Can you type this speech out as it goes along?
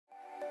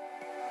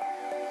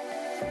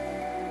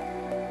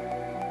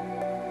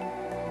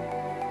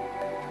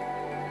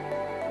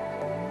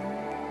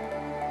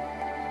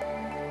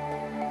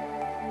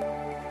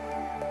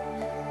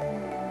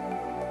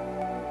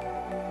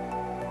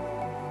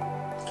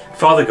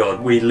Father God,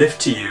 we lift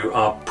to you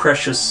our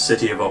precious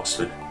city of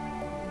Oxford,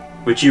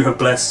 which you have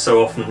blessed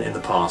so often in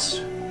the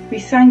past. We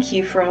thank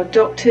you for our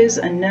doctors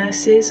and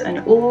nurses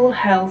and all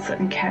health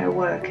and care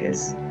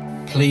workers.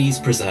 Please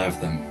preserve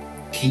them,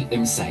 keep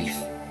them safe.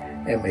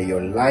 And may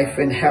your life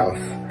and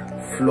health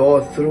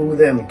flow through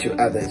them to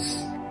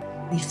others.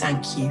 We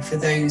thank you for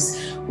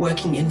those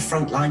working in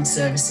frontline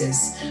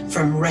services,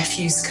 from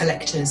refuse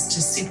collectors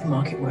to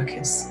supermarket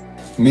workers.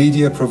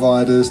 Media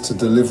providers to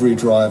delivery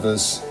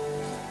drivers,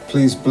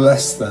 please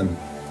bless them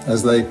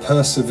as they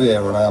persevere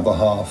on our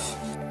behalf.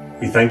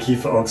 We thank you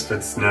for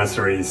Oxford's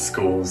nurseries,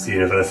 schools,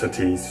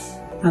 universities.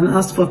 And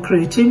ask for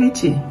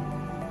creativity,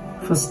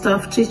 for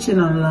staff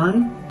teaching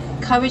online,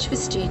 courage for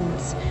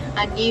students,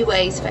 and new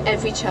ways for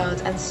every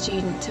child and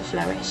student to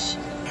flourish.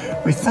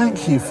 We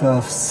thank you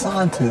for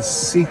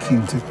scientists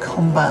seeking to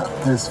combat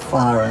this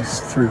virus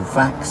through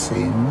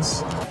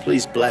vaccines.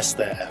 Please bless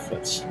their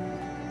efforts,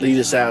 lead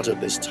us out of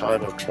this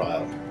time of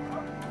trial,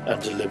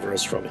 and deliver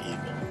us from evil.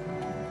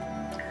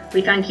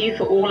 We thank you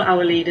for all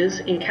our leaders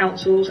in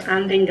councils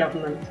and in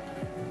government,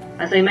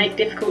 as they make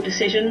difficult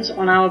decisions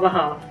on our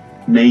behalf.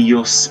 May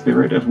your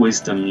spirit of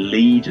wisdom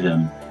lead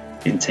them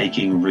in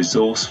taking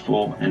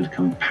resourceful and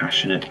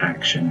compassionate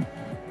action.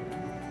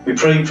 We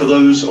pray for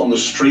those on the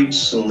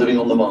streets and living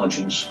on the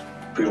margins,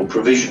 for your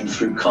provision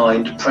through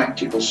kind,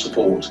 practical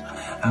support.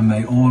 And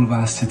may all of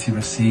our city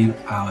receive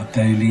our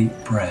daily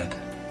bread.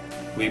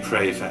 We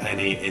pray for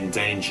any in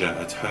danger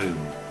at home.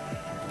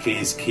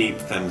 Please keep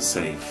them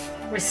safe.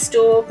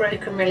 Restore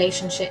broken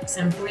relationships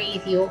and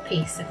breathe your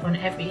peace upon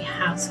every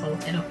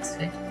household in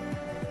Oxford.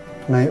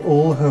 May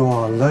all who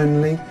are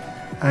lonely,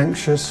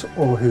 anxious,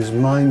 or whose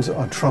minds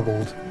are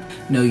troubled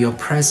know your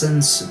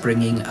presence,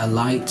 bringing a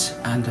light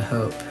and a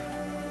hope.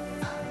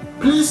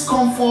 Please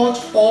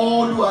comfort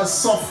all who are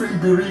suffering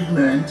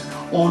bereavement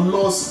or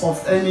loss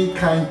of any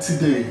kind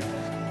today.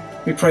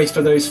 We pray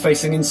for those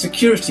facing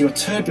insecurity or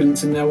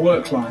turbulence in their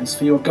work lives,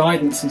 for your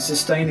guidance and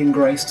sustaining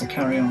grace to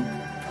carry on.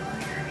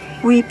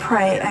 We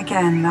pray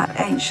again that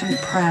ancient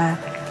prayer,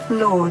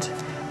 Lord,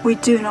 we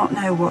do not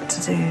know what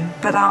to do,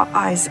 but our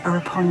eyes are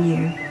upon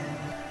you.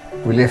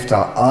 We lift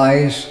our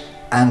eyes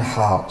and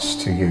hearts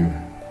to you.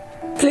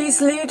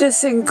 Please lead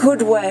us in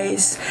good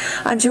ways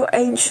and your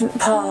ancient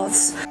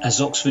paths.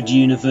 As Oxford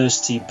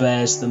University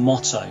bears the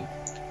motto,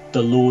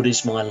 "The Lord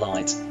is my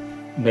light."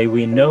 May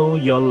we know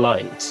your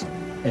light,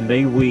 and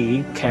may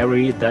we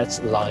carry that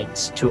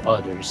light to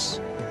others.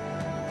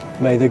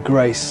 May the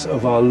grace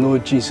of our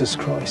Lord Jesus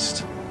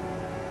Christ,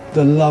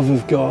 the love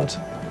of God,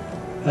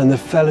 and the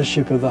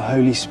fellowship of the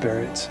Holy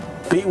Spirit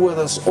be with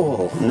us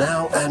all,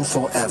 now and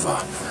forever.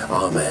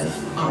 Amen.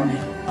 Amen.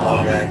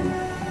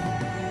 Amen.